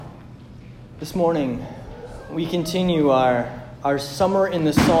This morning, we continue our summer in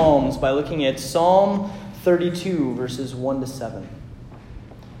the Psalms by looking at Psalm 32, verses 1 to 7.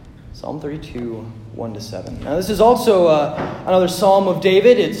 Psalm 32, 1 to 7. Now, this is also another Psalm of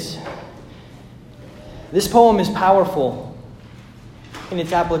David. This poem is powerful in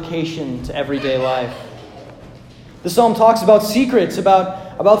its application to everyday life. The Psalm talks about secrets,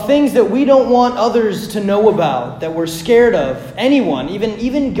 about things that we don't want others to know about, that we're scared of, anyone,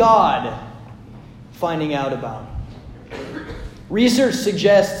 even God, finding out about. Research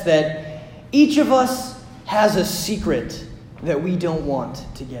suggests that each of us has a secret that we don't want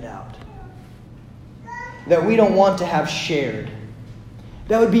to get out, that we don't want to have shared.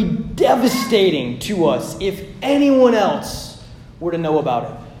 That would be devastating to us if anyone else were to know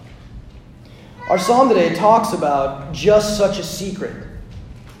about it. Our psalm today talks about just such a secret.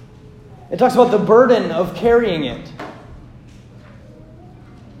 It talks about the burden of carrying it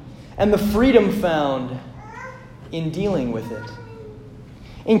and the freedom found in dealing with it,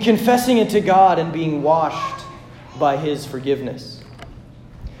 in confessing it to God and being washed by His forgiveness.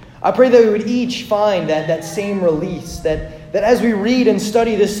 I pray that we would each find that same release, that as we read and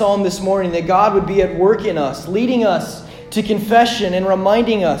study this psalm this morning, that God would be at work in us, leading us to confession and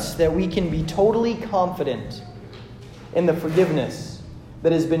reminding us that we can be totally confident in the forgiveness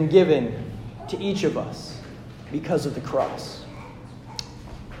that has been given to each of us because of the cross.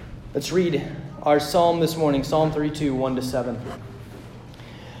 Let's read our psalm this morning, Psalm 32, 1 to 7.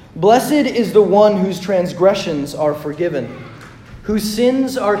 Blessed is the one whose transgressions are forgiven, whose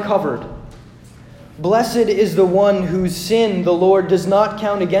sins are covered. Blessed is the one whose sin the Lord does not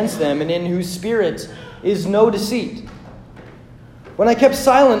count against them, and in whose spirit is no deceit. When I kept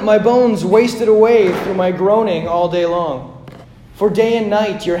silent, my bones wasted away through my groaning all day long. For day and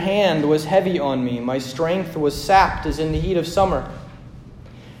night your hand was heavy on me. My strength was sapped as in the heat of summer.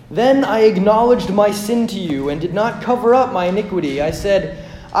 Then I acknowledged my sin to you and did not cover up my iniquity. I said,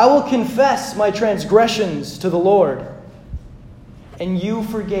 I will confess my transgressions to the Lord. And you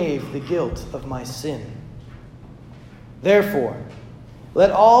forgave the guilt of my sin. Therefore,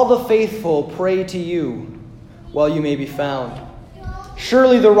 let all the faithful pray to you while you may be found.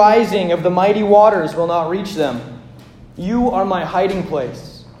 Surely the rising of the mighty waters will not reach them. You are my hiding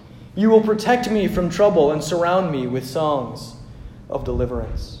place. You will protect me from trouble and surround me with songs of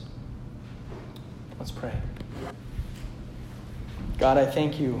deliverance. Let's pray. God, I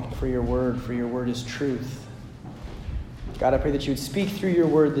thank you for your word, for your word is truth. God, I pray that you would speak through your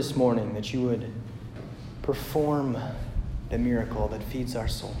word this morning, that you would perform the miracle that feeds our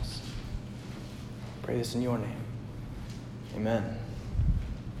souls. I pray this in your name. Amen.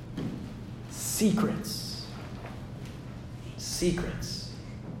 Secrets.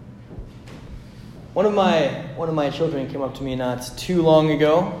 One of my children came up to me not too long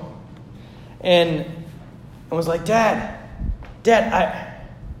ago and was like, Dad,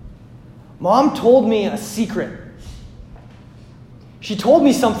 Mom told me a secret. She told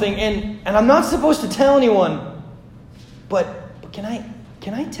me something and I'm not supposed to tell anyone. But can I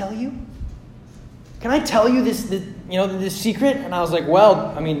tell you? Can I tell you this secret? And I was like,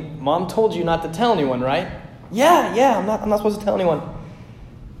 well, I mean, Mom told you not to tell anyone, right? Yeah, I'm not supposed to tell anyone.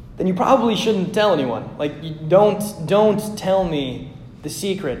 Then you probably shouldn't tell anyone. Like, you don't tell me the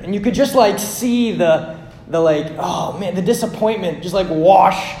secret. And you could just see the oh man, the disappointment just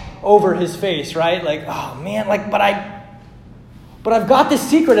wash over his face, right? Like, oh man, but I've got this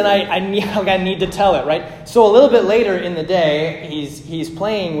secret and I need to tell it, right? So a little bit later in the day, he's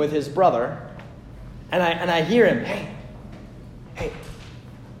playing with his brother, and I hear him, hey,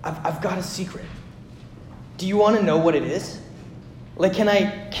 I've got a secret. Do you want to know what it is? Like, can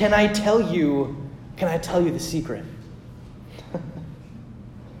I tell you the secret?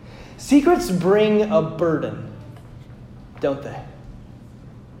 Secrets bring a burden, don't they?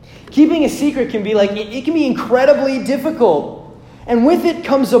 Keeping a secret can be it can be incredibly difficult. And with it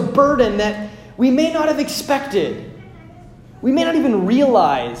comes a burden that we may not have expected. We may not even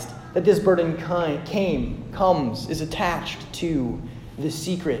realize that this burden is attached to the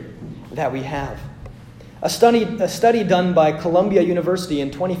secret that we have. A study done by Columbia University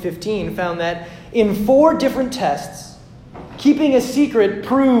in 2015 found that in 4 different tests, keeping a secret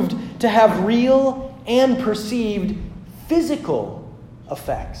proved to have real and perceived physical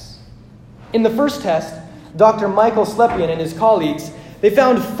effects. In the first test, Dr. Michael Slepian and his colleagues, they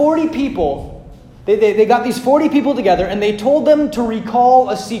found 40 people. They got these 40 people together and they told them to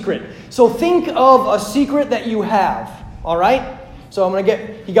recall a secret. So think of a secret that you have, all right? So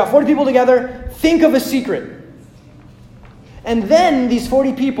he got 40 people together, think of a secret. And then these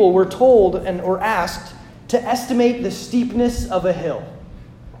 40 people were told or asked to estimate the steepness of a hill.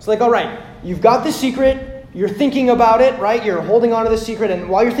 It's like, all right, you've got the secret, you're thinking about it, right? You're holding on to the secret, and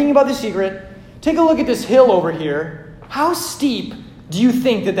while you're thinking about the secret, take a look at this hill over here. How steep do you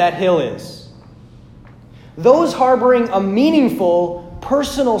think that hill is? Those harboring a meaningful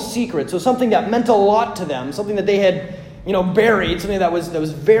personal secret, so something that meant a lot to them, something that they had, buried, something that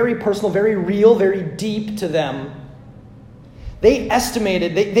was very personal, very real, very deep to them. They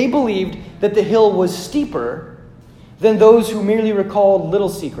estimated, they believed that the hill was steeper than those who merely recalled little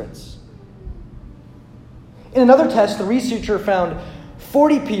secrets. In another test, the researcher found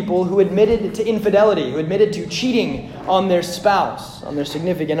 40 people who admitted to infidelity, who admitted to cheating on their spouse, on their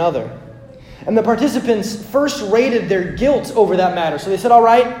significant other. And the participants first rated their guilt over that matter. So they said, all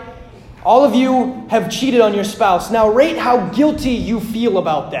right, all of you have cheated on your spouse. Now rate how guilty you feel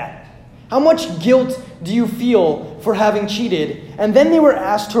about that. How much guilt do you feel for having cheated? And then they were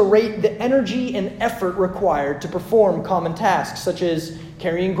asked to rate the energy and effort required to perform common tasks, such as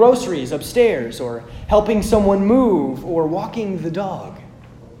carrying groceries upstairs, or helping someone move, or walking the dog.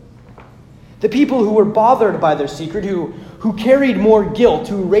 The people who were bothered by their secret, who carried more guilt,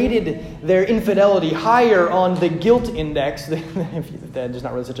 who rated their infidelity higher on the guilt index, there's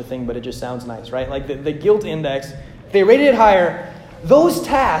not really such a thing, but it just sounds nice, right? Like the guilt index, they rated it higher. Those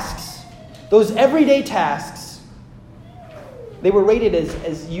tasks, those everyday tasks, they were rated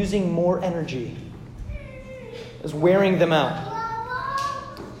as using more energy, as wearing them out.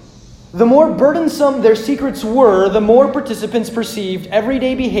 The more burdensome their secrets were, the more participants perceived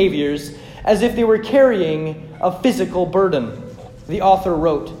everyday behaviors as if they were carrying a physical burden, the author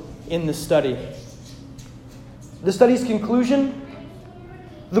wrote in the study. The study's conclusion: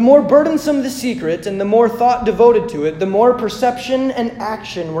 the more burdensome the secret and the more thought devoted to it, the more perception and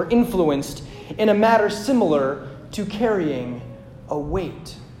action were influenced in a matter similar to carrying a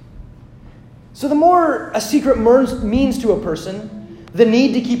weight. So the more a secret means to a person, the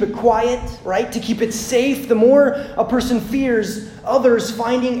need to keep it quiet, right, to keep it safe, the more a person fears others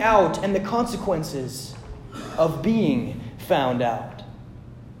finding out and the consequences of being found out,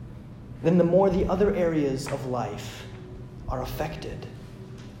 then the more the other areas of life are affected.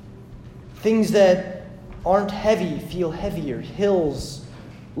 Things that aren't heavy feel heavier. Hills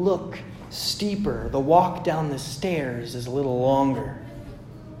look steeper. The walk down the stairs is a little longer.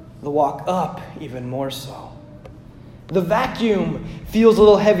 The walk up even more so. The vacuum feels a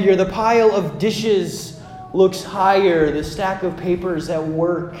little heavier. The pile of dishes looks higher. The stack of papers at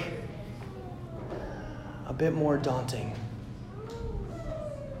work a bit more daunting.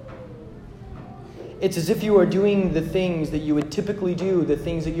 It's as if you are doing the things that you would typically do, the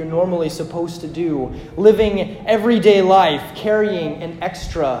things that you're normally supposed to do, living everyday life, carrying an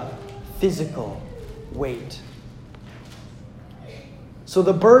extra physical weight. So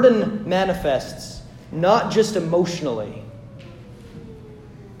the burden manifests not just emotionally,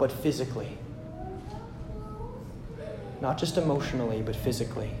 but physically. Not just emotionally, but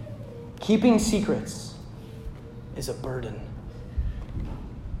physically. Keeping secrets is a burden.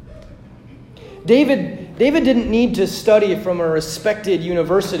 David didn't need to study from a respected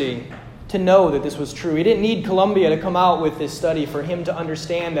university to know that this was true. He didn't need Columbia to come out with this study for him to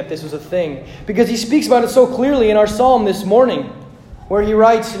understand that this was a thing, because he speaks about it so clearly in our psalm this morning, where he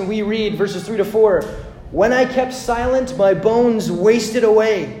writes, and we read verses 3-4, "When I kept silent, my bones wasted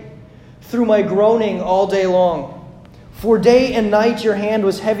away through my groaning all day long. For day and night your hand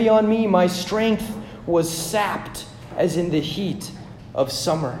was heavy on me. My strength was sapped as in the heat of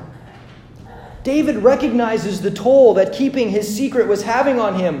summer." David recognizes the toll that keeping his secret was having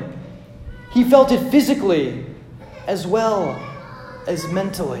on him. He felt it physically as well as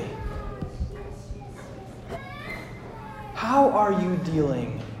mentally. How are you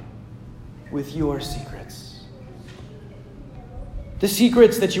dealing with your secrets? The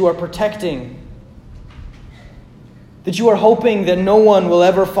secrets that you are protecting, that you are hoping that no one will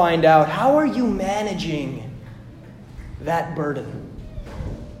ever find out. How are you managing that burden?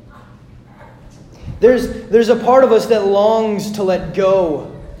 There's a part of us that longs to let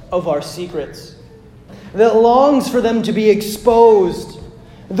go of our secrets, that longs for them to be exposed,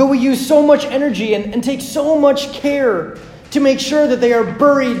 though we use so much energy and take so much care to make sure that they are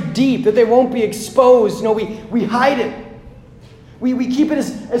buried deep, that they won't be exposed. We hide it. We keep it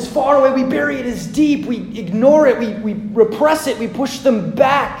as far away. We bury it as deep. We ignore it. We repress it. We push them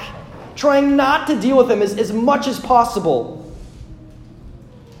back, trying not to deal with them as much as possible.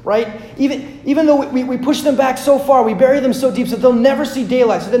 Right? Even though we push them back so far, we bury them so deep so they'll never see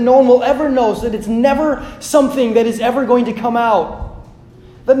daylight, so that no one will ever know, so that it's never something that is ever going to come out.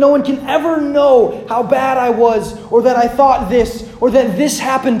 That no one can ever know how bad I was, or that I thought this, or that this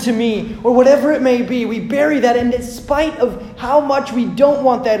happened to me, or whatever it may be. We bury that, and in spite of how much we don't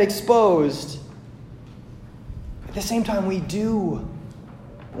want that exposed, at the same time we do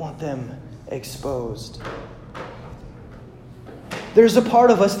want them exposed. There's a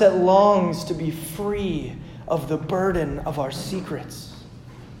part of us that longs to be free of the burden of our secrets,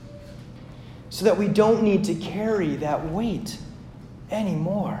 so that we don't need to carry that weight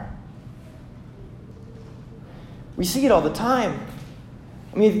anymore. We see it all the time.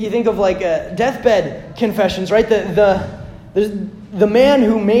 I mean, you think of like deathbed confessions, right? The man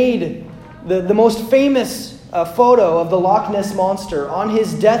who made the most famous photo of the Loch Ness Monster on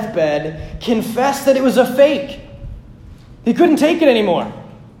his deathbed confessed that it was a fake. He couldn't take it anymore.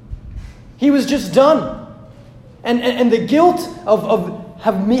 He was just done. And the guilt of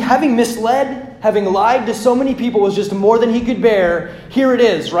having misled, having lied to so many people was just more than he could bear. Here it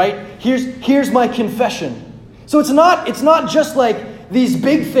is, right? Here's my confession. So it's not just like these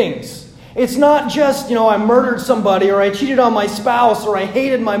big things. It's not just, I murdered somebody, or I cheated on my spouse, or I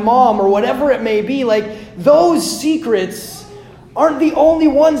hated my mom, or whatever it may be. Like, those secrets aren't the only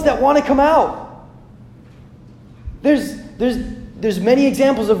ones that want to come out. There's many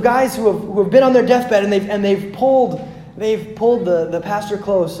examples of guys who have been on their deathbed and they've pulled the pastor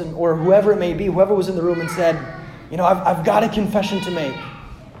close, or whoever it may be, whoever was in the room, and said, I've got a confession to make.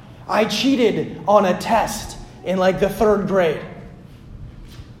 I cheated on a test in like the 3rd grade.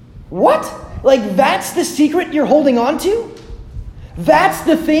 What? Like, that's the secret you're holding on to? That's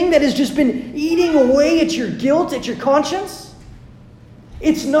the thing that has just been eating away at your guilt, at your conscience?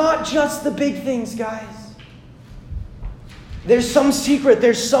 It's not just the big things, guys. There's some secret,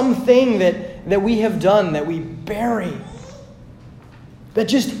 there's something that we have done, that we bury, that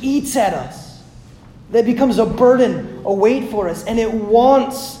just eats at us, that becomes a burden, a weight for us, and it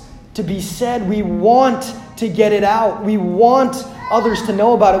wants to be said. We want to get it out. We want others to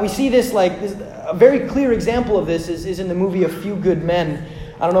know about it. We see this, a very clear example of this is in the movie A Few Good Men.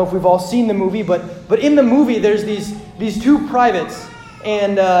 I don't know if we've all seen the movie, but in the movie there's these 2 privates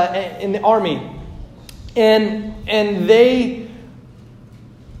and in the army. And they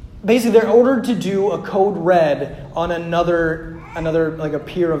basically, they're ordered to do a code red on another like a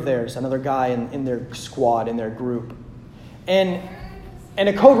peer of theirs, another guy in their squad, in their group. And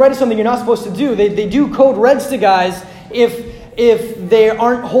a code red is something you're not supposed to do. They do code reds to guys if they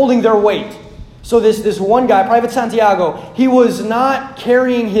aren't holding their weight. So this one guy, Private Santiago, he was not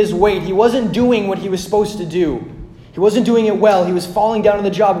carrying his weight. He wasn't doing what he was supposed to do. He wasn't doing it well. He was falling down on the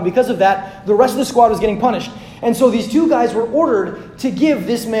job. And because of that, the rest of the squad was getting punished. And so these 2 guys were ordered to give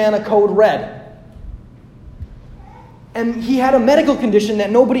this man a code red. And he had a medical condition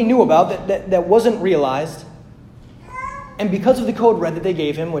that nobody knew about, that wasn't realized. And because of the code red that they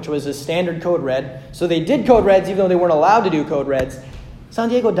gave him, which was a standard code red, so they did code reds even though they weren't allowed to do code reds,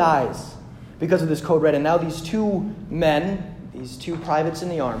 Santiago dies because of this code red. And now these 2 men, these 2 privates in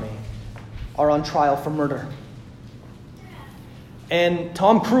the army, are on trial for murder. And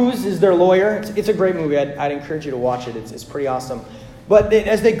Tom Cruise is their lawyer. It's a great movie. I'd encourage you to watch it. It's pretty awesome. But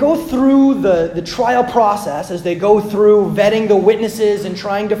as they go through the trial process, as they go through vetting the witnesses and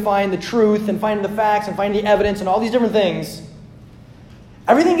trying to find the truth and finding the facts and finding the evidence and all these different things,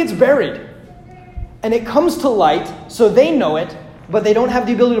 everything gets buried. And it comes to light, so they know it, but they don't have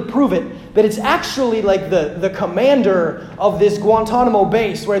the ability to prove it. But it's actually like the commander of this Guantanamo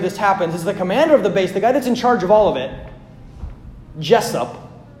base where this happens. It's the commander of the base, the guy that's in charge of all of it, Jessup.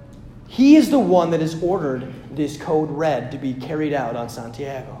 He is the one that has ordered this code red to be carried out on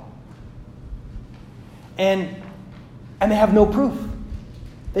Santiago. And they have no proof.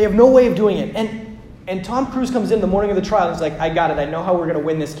 They have no way of doing it. And Tom Cruise comes in the morning of the trial and he's like, I got it. I know how we're going to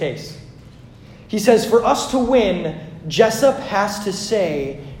win this case. He says, for us to win, Jessup has to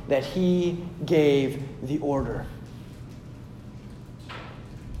say that he gave the order.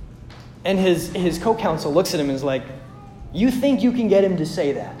 And his co-counsel looks at him and is like, you think you can get him to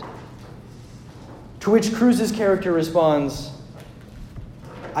say that? To which Cruise's character responds,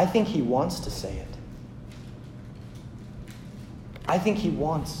 I think he wants to say it. I think he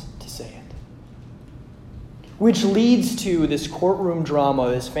wants to say it. Which leads to this courtroom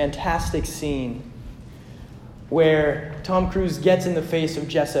drama, this fantastic scene where Tom Cruise gets in the face of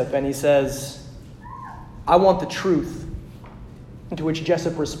Jessup and he says, I want the truth. And to which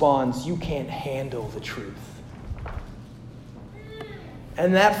Jessup responds, you can't handle the truth.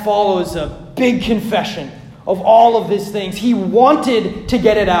 And that follows a big confession of all of these things. He wanted to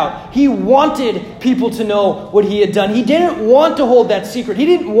get it out. He wanted people to know what he had done. He didn't want to hold that secret. He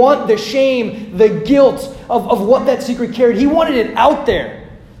didn't want the shame, the guilt of what that secret carried. He wanted it out there.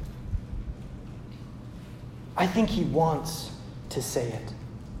 I think he wants to say it.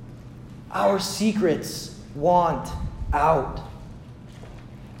 Our secrets want out.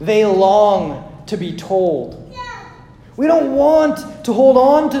 They long to be told. We don't want to hold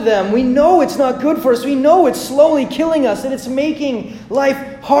on to them. We know it's not good for us. We know it's slowly killing us, and it's making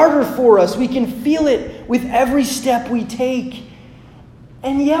life harder for us. We can feel it with every step we take.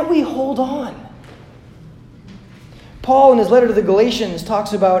 And yet we hold on. Paul, in his letter to the Galatians,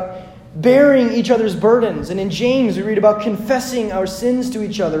 talks about bearing each other's burdens. And in James, we read about confessing our sins to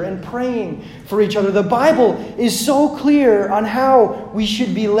each other and praying for each other. The Bible is so clear on how we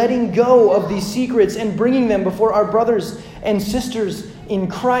should be letting go of these secrets and bringing them before our brothers and sisters in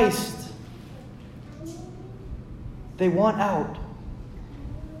Christ. They want out.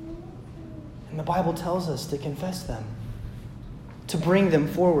 And the Bible tells us to confess them, to bring them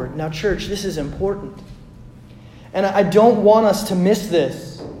forward. Now, church, this is important. And I don't want us to miss this.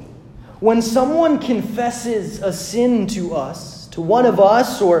 When someone confesses a sin to us, to one of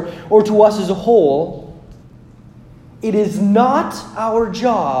us, or to us as a whole, it is not our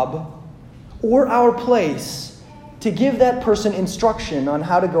job or our place to give that person instruction on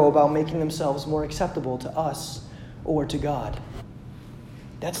how to go about making themselves more acceptable to us or to God.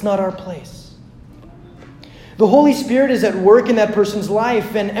 That's not our place. The Holy Spirit is at work in that person's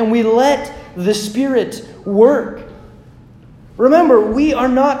life, and we let the Spirit work. Remember, we are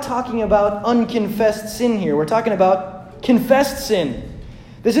not talking about unconfessed sin here. We're talking about confessed sin.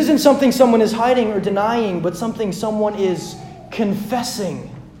 This isn't something someone is hiding or denying, but something someone is confessing.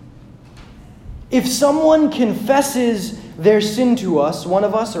 If someone confesses their sin to us, one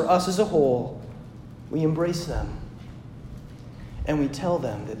of us or us as a whole, we embrace them. And we tell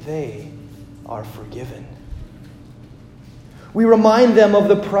them that they are forgiven. We remind them of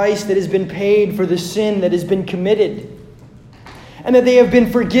the price that has been paid for the sin that has been committed, and that they have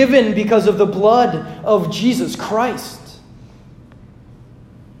been forgiven because of the blood of Jesus Christ.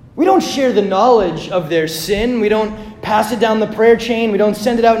 We don't share the knowledge of their sin. We don't pass it down the prayer chain. We don't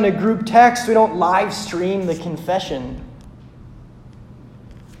send it out in a group text. We don't live stream the confession.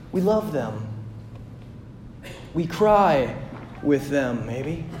 We love them. We cry with them,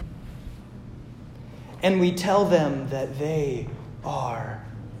 maybe. And we tell them that they are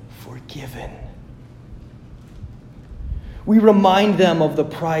forgiven. We remind them of the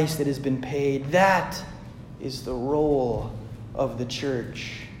price that has been paid. That is the role of the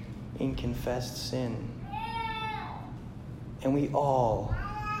church in confessed sin. And we all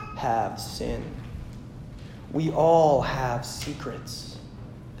have sin. We all have secrets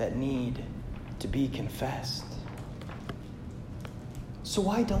that need to be confessed. So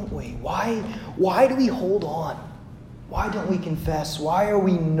why don't we? Why do we hold on? Why don't we confess? Why are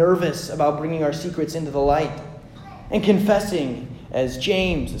we nervous about bringing our secrets into the light and confessing as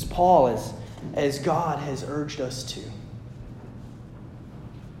James, as Paul, as God has urged us to?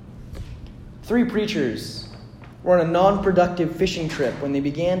 3 preachers were on a non-productive fishing trip when they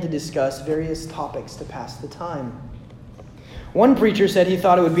began to discuss various topics to pass the time. One preacher said he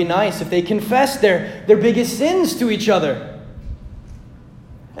thought it would be nice if they confessed their biggest sins to each other.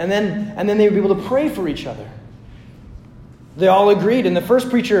 And then they would be able to pray for each other. They all agreed. And the first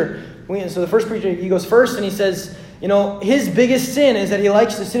preacher, he goes first and he says, his biggest sin is that he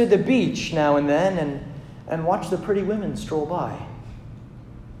likes to sit at the beach now and then and watch the pretty women stroll by.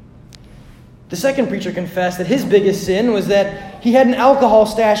 The second preacher confessed that his biggest sin was that he had an alcohol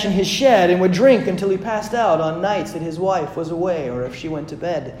stash in his shed and would drink until he passed out on nights that his wife was away or if she went to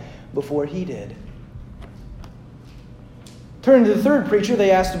bed before he did. Turning to the third preacher,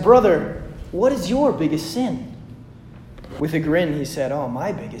 they asked, "Brother, what is your biggest sin?" With a grin, he said, "Oh,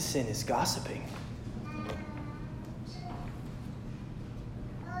 my biggest sin is gossiping."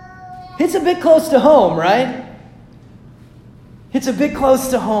 It's a bit close to home, right? It's a bit close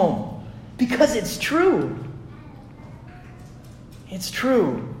to home because it's true. It's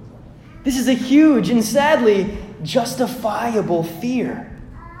true. This is a huge and sadly justifiable fear.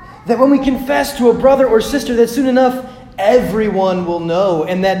 That when we confess to a brother or sister, that soon enough everyone will know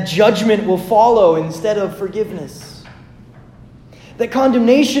and that judgment will follow instead of forgiveness. That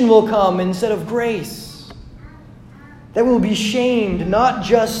condemnation will come instead of grace. That we'll be shamed, not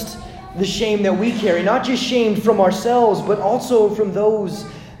just the shame that we carry, not just shamed from ourselves, but also from those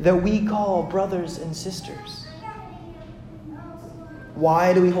that we call brothers and sisters.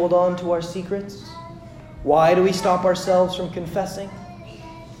 Why do we hold on to our secrets? Why do we stop ourselves from confessing?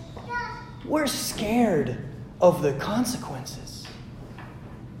 We're scared of the consequences.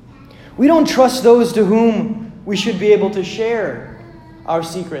 We don't trust those to whom we should be able to share our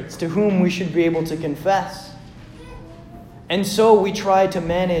secrets, to whom we should be able to confess. And so we try to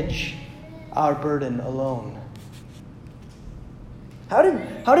manage our burden alone.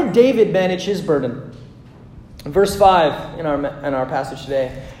 How did David manage his burden? Verse 5 in our passage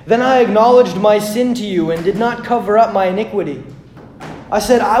today. Then I acknowledged my sin to you and did not cover up my iniquity. I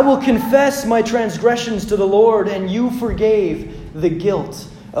said, I will confess my transgressions to the Lord, and you forgave the guilt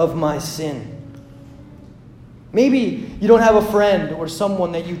of my sin. Maybe you don't have a friend or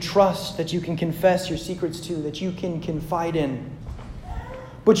someone that you trust, that you can confess your secrets to, that you can confide in.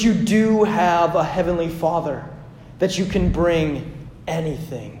 But you do have a heavenly Father that you can bring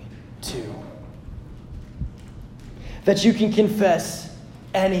anything to. That you can confess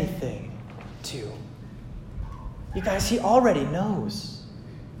anything to. You guys, He already knows.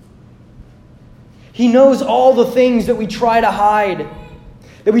 He knows all the things that we try to hide,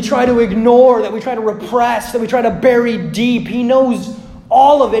 that we try to ignore, that we try to repress, that we try to bury deep. He knows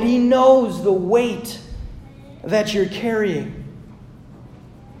all of it. He knows the weight that you're carrying,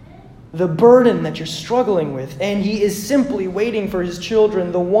 the burden that you're struggling with. And He is simply waiting for His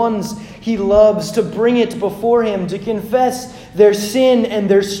children, the ones He loves, to bring it before Him, to confess their sin and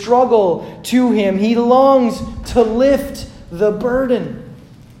their struggle to Him. He longs to lift the burden.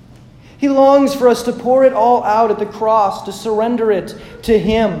 He longs for us to pour it all out at the cross, to surrender it to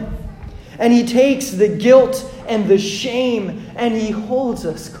Him. And He takes the guilt and the shame and He holds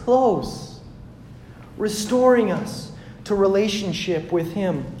us close, restoring us to relationship with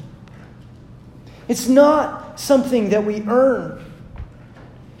Him. It's not something that we earn.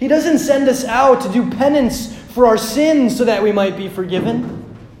 He doesn't send us out to do penance for our sins so that we might be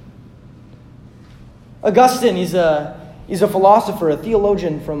forgiven. Augustine, he's a philosopher, a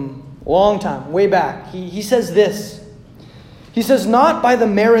theologian from a long time, way back. He says this. He says, not by the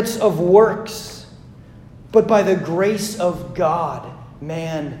merits of works, but by the grace of God,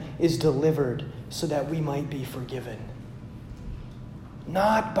 man is delivered so that we might be forgiven.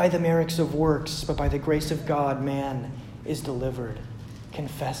 Not by the merits of works, but by the grace of God, man is delivered,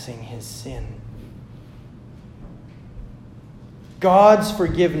 confessing his sin. God's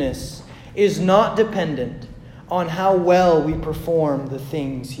forgiveness is not dependent on how well we perform the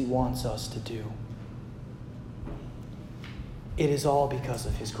things He wants us to do. It is all because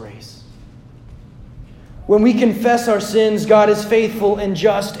of His grace. When we confess our sins, God is faithful and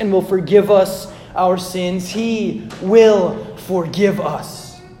just and will forgive us our sins. He will forgive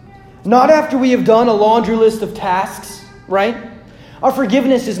us. Not after we have done a laundry list of tasks, right? Our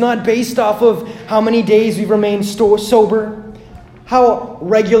forgiveness is not based off of how many days we've remained sober, how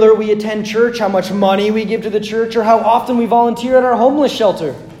regular we attend church, how much money we give to the church, or how often we volunteer at our homeless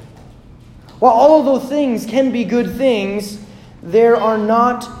shelter. While all of those things can be good things, there are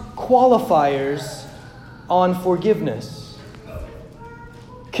not qualifiers on forgiveness.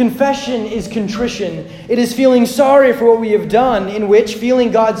 Confession is contrition. It is feeling sorry for what we have done, in which,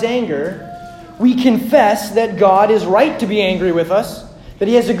 feeling God's anger, we confess that God is right to be angry with us, that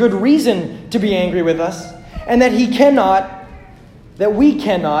He has a good reason to be angry with us, and that we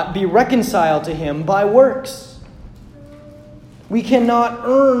cannot be reconciled to Him by works. We cannot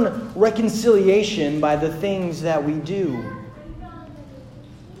earn reconciliation by the things that we do.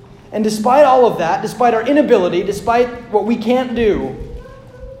 And despite all of that, despite our inability, despite what we can't do,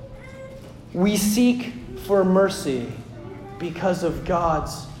 we seek for mercy because of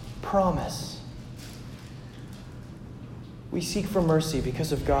God's promise. We seek for mercy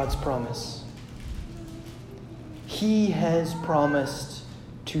because of God's promise. He has promised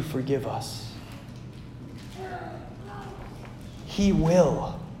to forgive us. He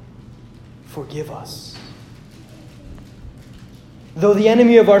will forgive us. Though the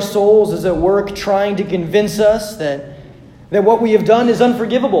enemy of our souls is at work trying to convince us that what we have done is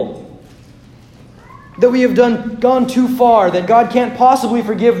unforgivable, that we have gone too far, that God can't possibly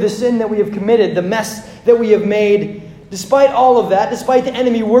forgive the sin that we have committed, the mess that we have made, despite all of that, despite the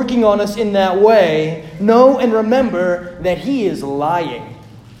enemy working on us in that way, know and remember that he is lying.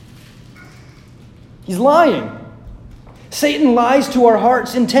 He's lying. Satan lies to our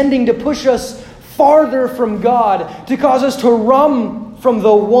hearts, intending to push us farther from God, to cause us to run from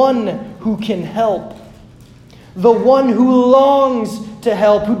the one who can help, the one who longs to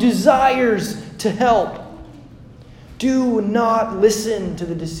help, who desires to help. Do not listen to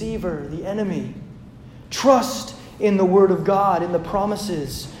the deceiver, the enemy. Trust in the Word of God, in the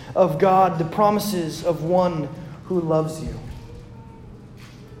promises of God, the promises of one who loves you.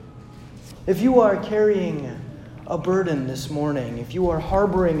 If you are carrying a burden this morning, if you are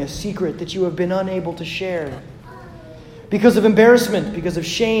harboring a secret that you have been unable to share because of embarrassment, because of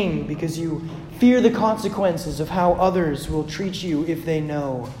shame, because you fear the consequences of how others will treat you if they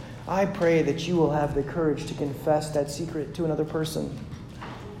know, I pray that you will have the courage to confess that secret to another person.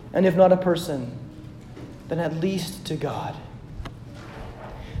 And if not a person, then at least to God.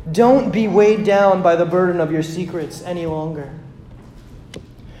 Don't be weighed down by the burden of your secrets any longer.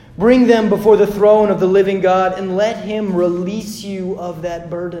 Bring them before the throne of the living God and let Him release you of that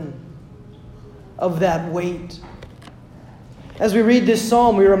burden, of that weight. As we read this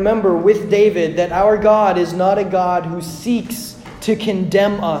psalm, we remember with David that our God is not a God who seeks to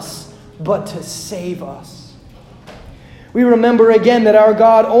condemn us, but to save us. We remember again that our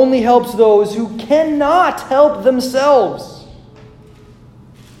God only helps those who cannot help themselves.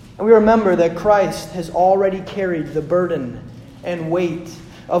 And we remember that Christ has already carried the burden and weight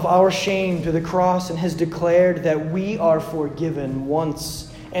of our shame to the cross and has declared that we are forgiven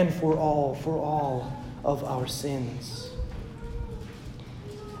once and for all of our sins.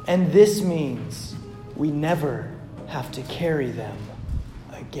 And this means we never have to carry them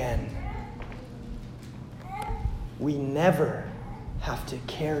again. We never have to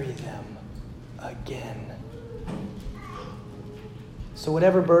carry them again. So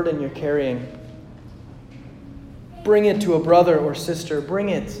whatever burden you're carrying, bring it to a brother or sister. Bring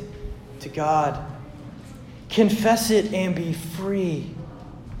it to God. Confess it and be free.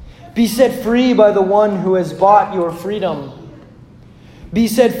 Be set free by the one who has bought your freedom. Be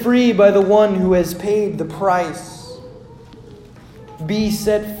set free by the one who has paid the price. Be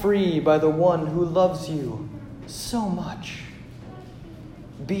set free by the one who loves you so much.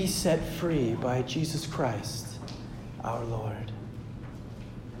 Be set free by Jesus Christ, our Lord.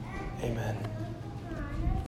 Amen.